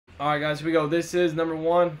Alright guys, here we go. This is number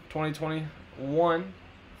 1, 2021.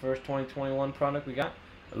 First 2021 product we got.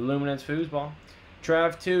 Luminance Foosball.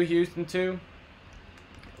 Trav 2, Houston 2.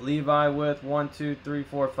 Levi with 1, 2, 3,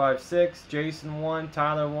 4, 5, 6. Jason 1,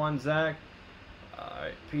 Tyler 1, Zach.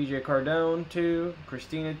 PJ Cardone 2,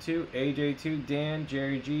 Christina 2, AJ 2, Dan,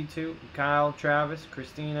 Jerry G 2, Kyle, Travis,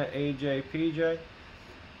 Christina, AJ, PJ,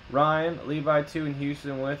 Ryan, Levi 2, and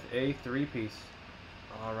Houston with a 3-piece.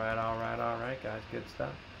 Alright, guys, good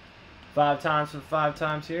stuff. 5 times for 5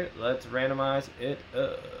 times here. Let's randomize it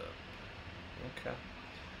up. Okay.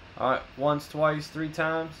 Alright, once, twice, 3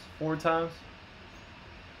 times, 4 times,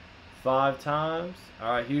 5 times.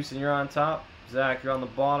 Alright, Houston, you're on top. Zach, you're on the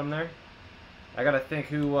bottom there. I gotta think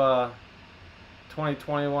who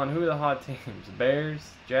 2021, who are the hot teams?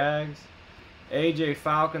 Bears, Jags, AJ,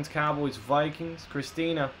 Falcons, Cowboys, Vikings,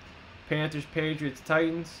 Christina, Panthers, Patriots,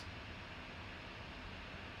 Titans,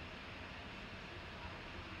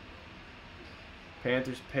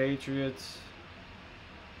 Panthers, Patriots,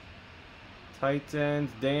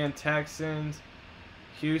 Titans, Dan, Texans,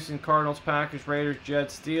 Houston, Cardinals, Packers, Raiders,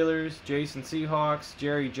 Jets, Steelers, Jason, Seahawks,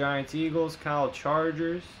 Jerry, Giants, Eagles, Kyle,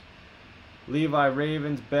 Chargers, Levi,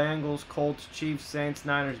 Ravens, Bengals, Colts, Chiefs, Saints,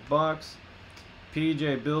 Niners, Bucks,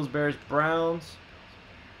 PJ, Bills, Bears, Browns.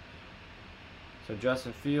 So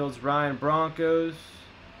Justin Fields, Ryan, Broncos,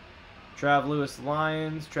 Trav Lewis,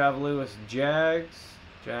 Lions, Trav Lewis, Jags.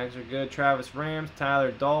 Jags are good. Travis, Rams,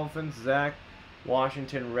 Tyler, Dolphins, Zach,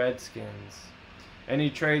 Washington, Redskins.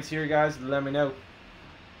 Any trades here, guys? Let me know.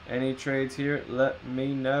 Any trades here? Let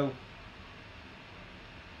me know.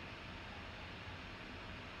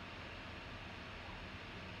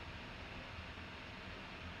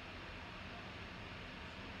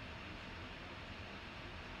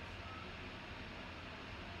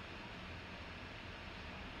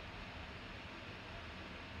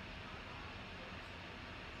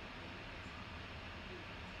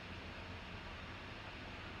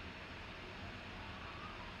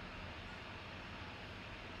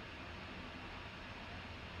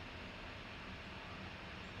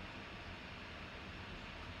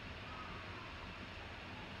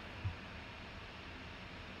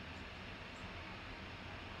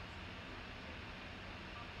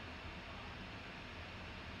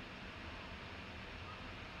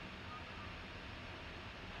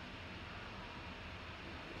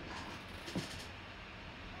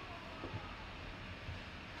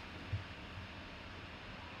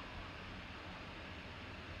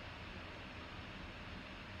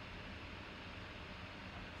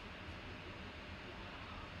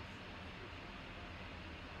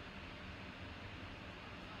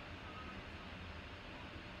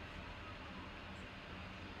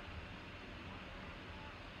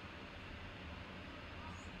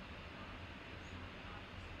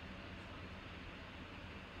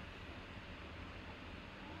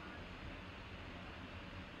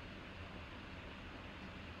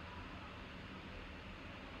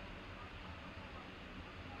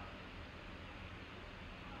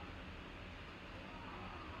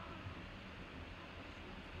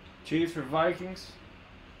 Chiefs for Vikings.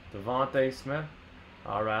 Devontae Smith.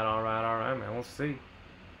 Alright, man. We'll see.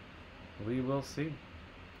 We will see.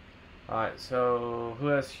 Alright, so who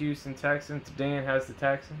has Houston Texans? Dan has the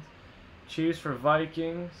Texans. Chiefs for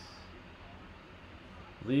Vikings.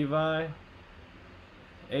 Levi.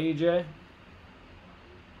 AJ.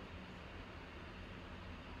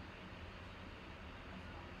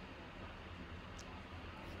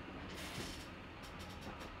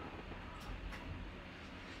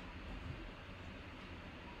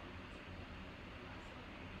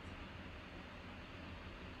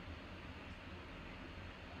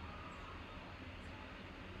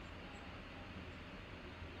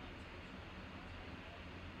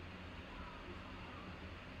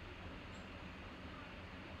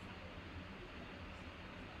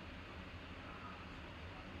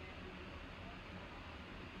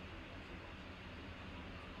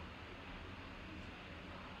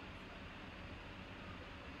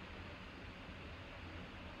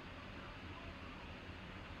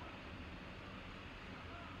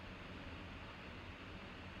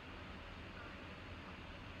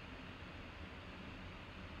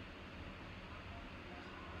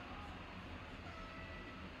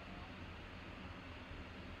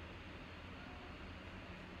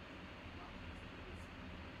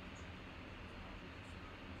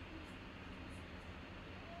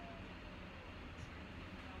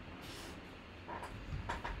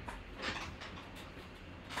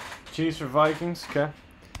 Chiefs for Vikings, okay.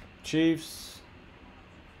 Chiefs,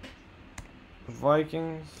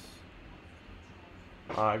 Vikings.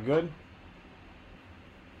 Good.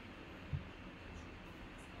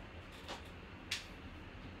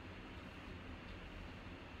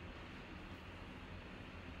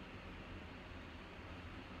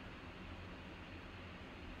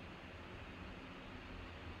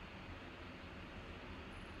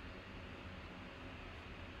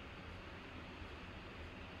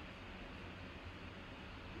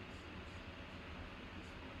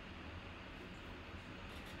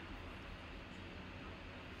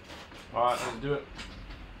 Alright, let's do it.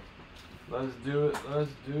 Let's do it.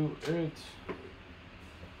 Let's do it.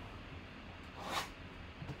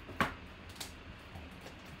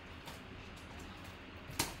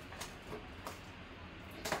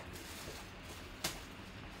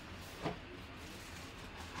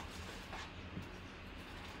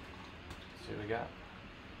 See what we got.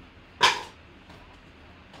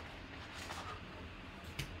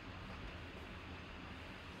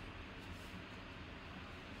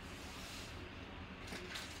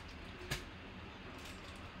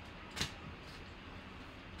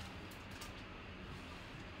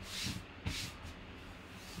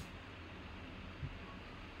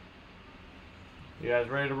 You guys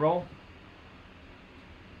ready to roll?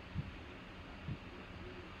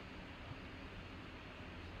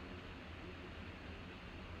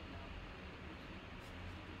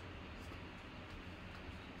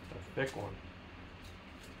 Pick one.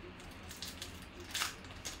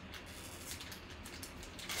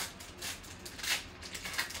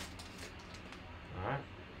 Alright,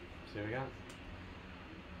 see what we got.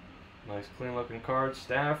 Nice clean looking card.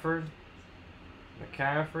 Stafford,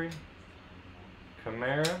 McCaffrey,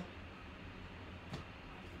 Kamara.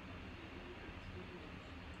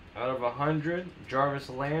 Out of 100, Jarvis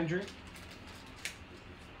Landry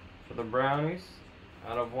for the Brownies.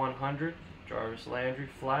 Out of 100, Jarvis Landry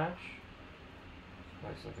Flash.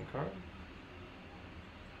 Nice looking card.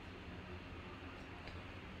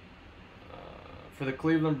 For the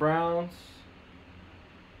Cleveland Browns,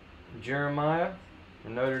 Jeremiah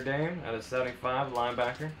from Notre Dame out of 75,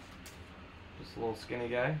 linebacker. Just a little skinny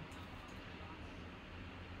guy.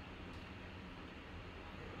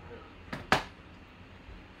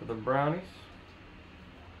 For the Brownies,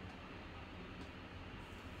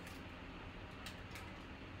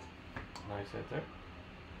 nice hit there.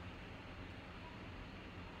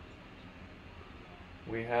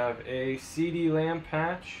 We have a CD Lamb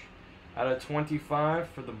patch out of 25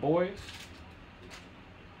 for the boys.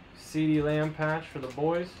 CD Lamb patch for the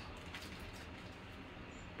boys.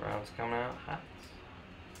 Browns coming out hot.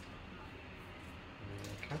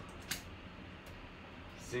 Okay.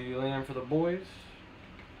 CD Lamb for the boys.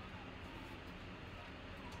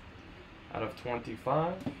 Out of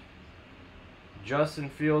 25. Justin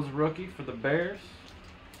Fields rookie for the Bears.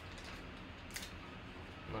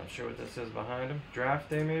 I'm not sure what that says behind him. Draft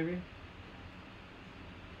day maybe?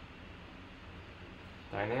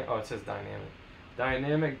 Oh, it says dynamic.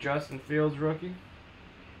 Dynamic Justin Fields rookie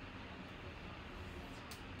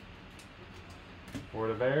for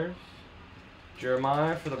the Bears.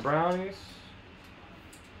 Jeremiah for the Brownies.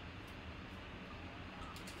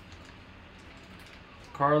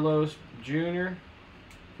 Carlos Jr.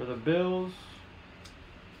 for the Bills.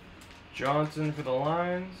 Johnson for the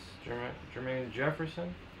Lions. Jermaine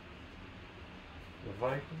Jefferson. The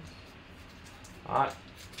Vikings. Alright,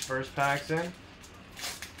 first pack's in.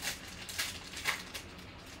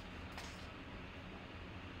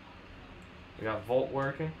 We got Volt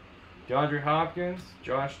working. DeAndre Hopkins,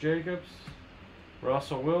 Josh Jacobs,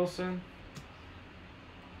 Russell Wilson,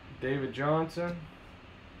 David Johnson,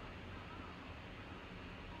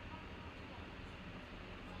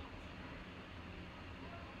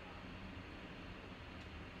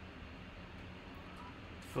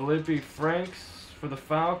 Felipe Franks for the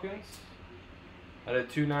Falcons at a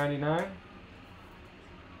 299.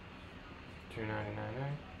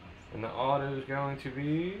 299. And the auto is going to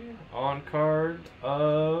be on card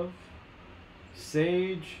of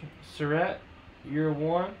Sage Surratt, year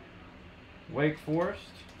 1, Wake Forest.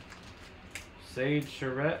 Sage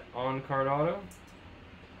Surratt on card auto.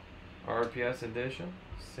 RPS edition.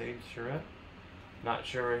 Sage Surratt. Not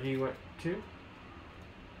sure where he went to.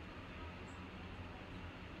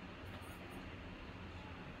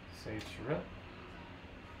 Sage Surratt.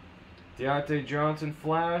 Deontay Johnson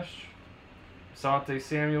Flash. Asante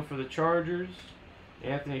Samuel for the Chargers.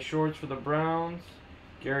 Anthony Shorts for the Browns.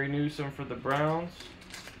 Gary Newsom for the Browns.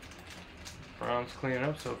 Browns cleaning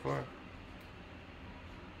up so far.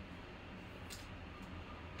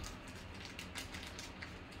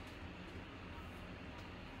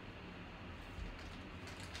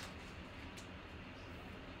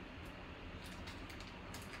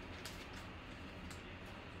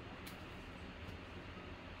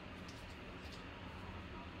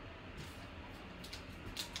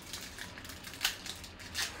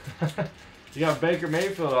 You got Baker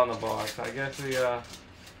Mayfield on the box. I guess we gotta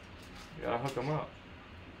hook him up.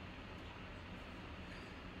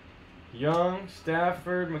 Young,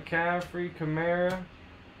 Stafford, McCaffrey, Kamara,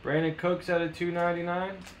 Brandon Cooks out of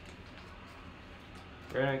 299.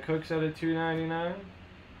 Brandon Cooks out of 299.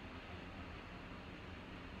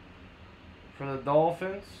 For the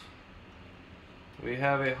Dolphins, We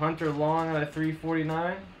have a Hunter Long at a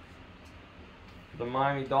 349 for the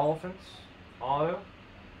Miami Dolphins. Auto.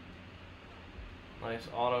 Nice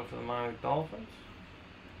auto for the Miami Dolphins.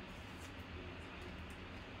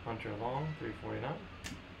 Hunter Long, 349.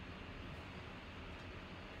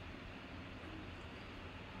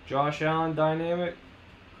 Josh Allen Dynamic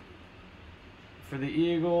for the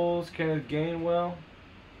Eagles. Kenneth Gainwell.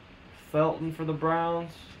 Felton for the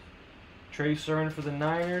Browns. Trey Sermon for the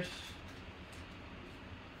Niners.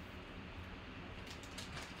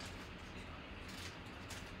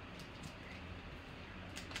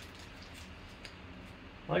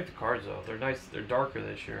 I like the cards though. They're nice. They're darker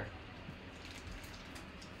this year.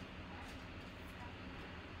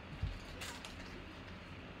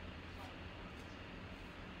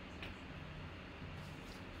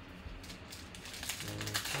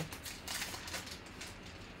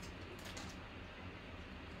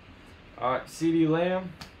 Alright, CD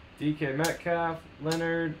Lamb, DK Metcalf,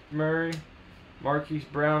 Leonard, Murray, Marquise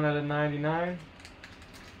Brown at a 99.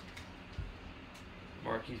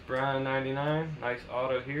 Marquise Brown at 99. Nice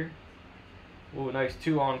auto here. Ooh, nice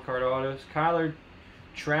 2 on-card autos. Kyler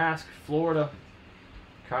Trask, Florida.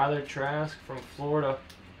 Kyler Trask from Florida.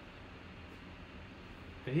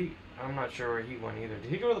 Did he? I'm not sure where he went either.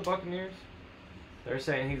 Did he go to the Buccaneers? They're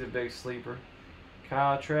saying he's a big sleeper.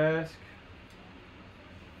 Kyle Trask.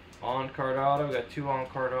 On-card auto. Got 2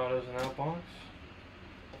 on-card autos in that box.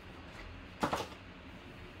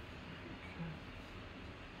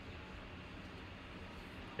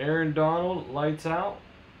 Aaron Donald, lights out.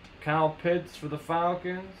 Kyle Pitts for the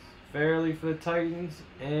Falcons. Fairley for the Titans.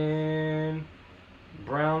 And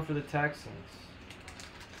Brown for the Texans.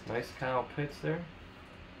 Nice Kyle Pitts there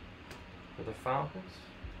for the Falcons.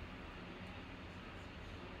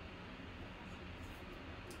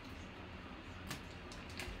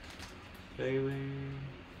 Bailey,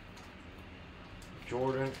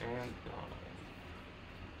 Jordan, and Donald.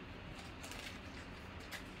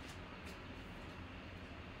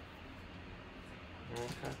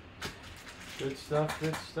 Okay. Good stuff,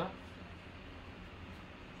 good stuff.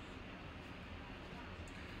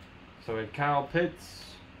 So we had Kyle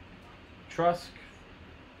Pitts, Trusk,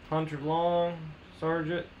 Hunter Long,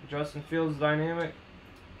 Sargent, Justin Fields Dynamic,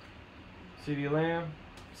 CD Lamb,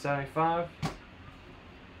 75.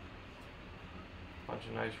 Bunch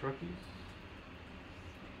of nice rookies.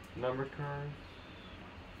 Number cards.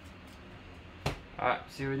 Alright,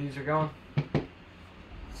 see where these are going.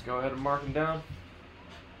 Let's go ahead and mark them down.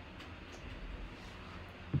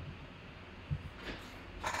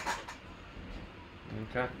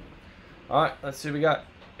 Okay. Alright, let's see what we got.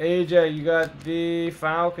 AJ, you got the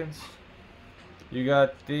Falcons. You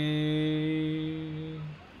got the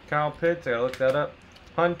Kyle Pitts. I gotta look that up.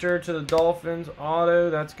 Hunter to the Dolphins. Auto.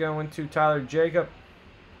 That's going to Tyler Jacob.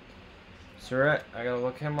 Surratt. I gotta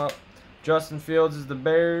look him up. Justin Fields is the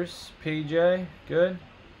Bears. PJ. Good.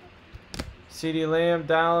 CD Lamb.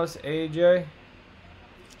 Dallas. AJ.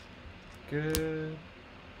 Good.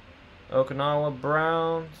 Okinawa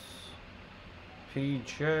Browns.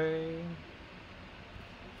 PJ.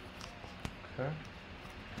 Okay.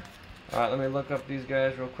 Alright, let me look up these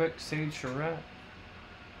guys real quick. Sage Surratt.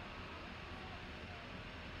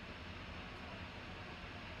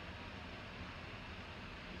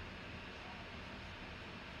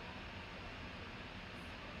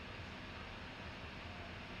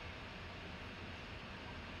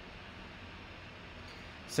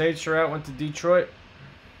 Sage Surratt went to Detroit.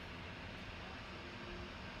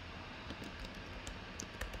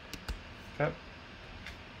 Okay.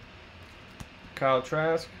 Kyle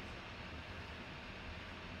Trask.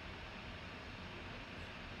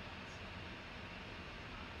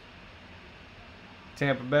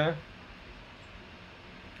 Tampa Bay.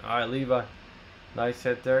 Alright, Levi. Nice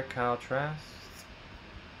hit there, Kyle Trask.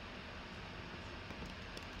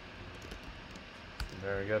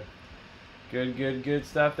 Very good. Good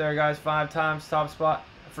stuff there, guys. 5 times top spot,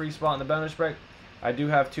 free spot in the bonus break. I do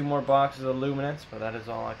have 2 more boxes of Luminance, but that is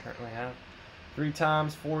all I currently have. 3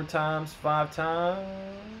 times, 4 times, 5 times.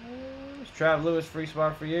 Trav Lewis, free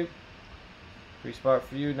spot for you. Free spot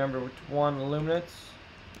for you, number 1 Luminance.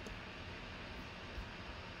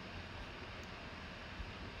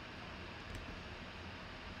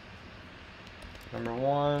 Number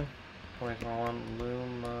 1, 2021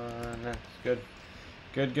 Luminance. Good.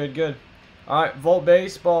 Alright, Volt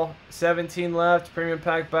Baseball, 17 left. Premium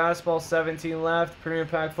Pack Basketball, 17 left. Premium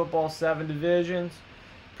Pack Football, 7 divisions.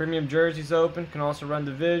 Premium Jerseys open, can also run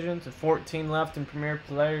divisions. And 14 left in Premier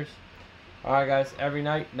Players. Alright guys, every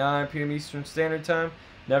night, 9 p.m. Eastern Standard Time.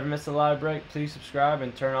 Never miss a live break. Please subscribe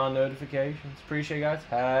and turn on notifications. Appreciate it, guys.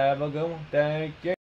 Have a good one. Thank you.